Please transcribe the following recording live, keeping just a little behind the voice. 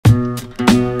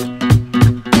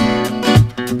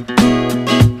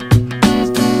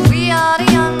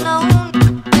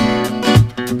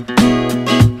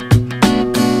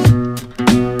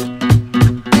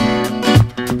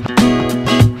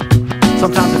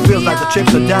it feels like the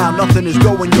chips are down, nothing is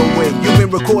going your way. You've been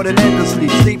recording endlessly,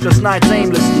 sleepless nights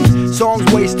aimlessly. Songs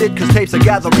wasted cause tapes are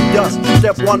gathering dust.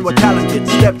 Step 1, we're talented.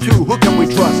 Step 2, who can we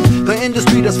trust? The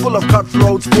industry that's full of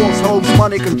cutthroats, false hopes,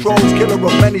 money controls, killer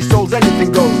of many souls,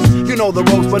 anything goes. You know the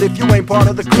ropes, but if you ain't part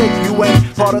of the clique, you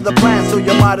ain't part of the plan, so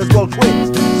you might as well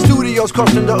quit. Studios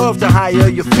costing the earth to hire,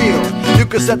 you feel. You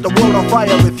could set the world on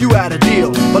fire if you had a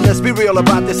deal. But let's be real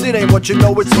about this, it ain't what you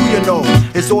know, it's who you know.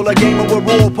 It's all a game and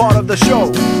we're all part of the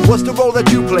show. What's the role that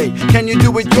you play? Can you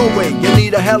do it your way? You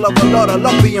need a hell of a lot of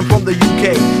luck being from the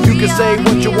UK. You can say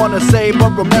what you wanna say,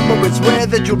 but remember it's rare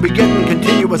that you'll be getting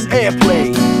continuous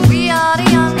airplay. We are the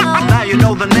unknown. Now you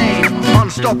know the name,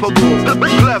 unstoppable,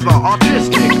 clever,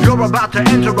 artistic. You're about to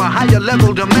enter a higher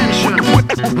level dimension.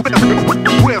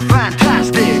 We're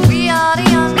fantastic. We are the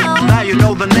unknown. Now you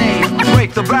know the name,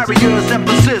 break the barriers and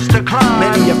persist to climb.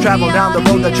 Many have traveled down the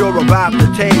road that you're about to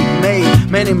take. Made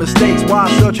many mistakes while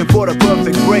searching for the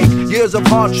perfect break. Years of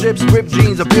hardships, ripped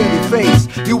jeans, a bearded face.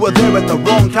 You were there at the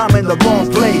wrong time in the wrong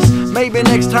place. Maybe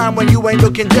next time when you ain't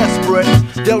looking desperate,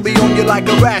 they'll be on you like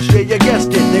a rash, yeah, you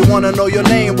guessed it. They wanna know your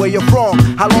name, where you're from,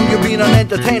 how long you been an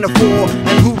entertainer for,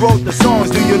 and who wrote the songs.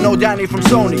 Do you know Danny from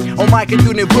Sony, or Mike at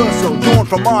Universal, Dawn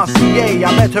from RCA?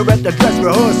 I met her at the dress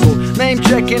rehearsal. Name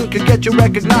checking could get you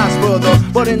recognized further,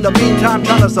 but in the meantime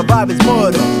trying to survive is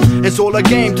murder. It's all a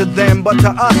game to them, but to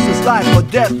us it's life or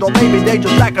death. Or maybe they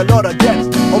just lack a lot of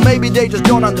depth, or maybe they just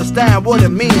don't understand what it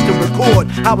means to record,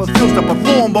 how it feels to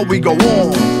perform, but we go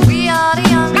on. We are the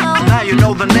unknown. Now you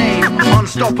know the name,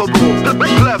 unstoppable,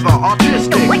 clever,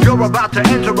 artistic. You're about to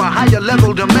enter a higher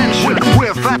level dimension.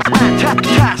 We're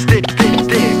fantastic.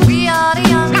 We are the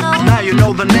unknown. Now you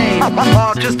know the name,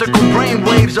 artistical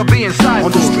brainwaves are being siphoned.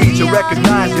 On the streets you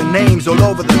recognize your names all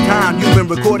over the town. You've been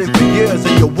recording for years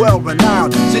and you're well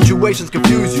renowned. Situations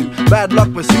confuse you, bad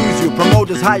luck pursues you.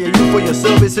 Promoters hire you for your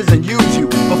services and use you,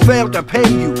 but fail to pay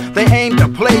you. They aim to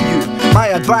play you. My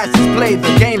advice is play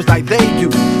the games like they do.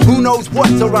 Who knows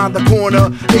what's around the corner?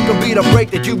 It could be the break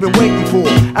that you've been waiting for.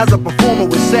 As a performer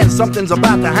with sense, something's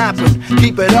about to happen.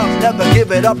 Keep it up, never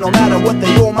give it up, no matter what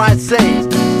they all might say.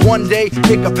 One day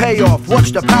it could pay off.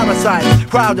 Watch the parasites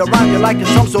crowd around you like you're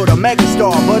some sort of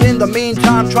megastar. But in the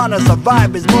meantime, trying to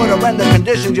survive is murder, and the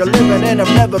conditions you're living in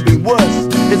have never been worse.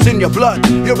 It's in your blood,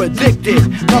 you're addicted.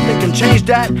 Nothing can change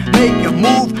that. Make your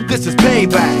move, this is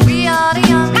payback. We are the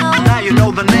unknown. Now you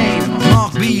know the name,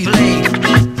 Mark B. Lane.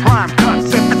 Prime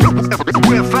cuts,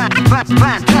 we're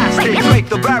fantastic. Break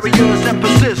the barriers and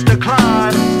persist to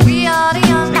climb. We are the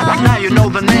unknown. Now you know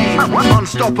the name,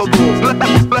 unstoppable,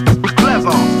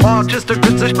 clever, artistical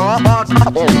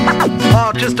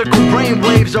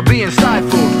brainwaves are being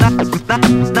stifled.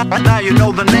 Now you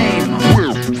know the name.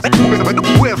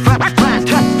 We're fantastic.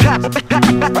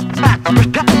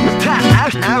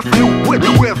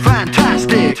 We're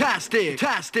fantastic.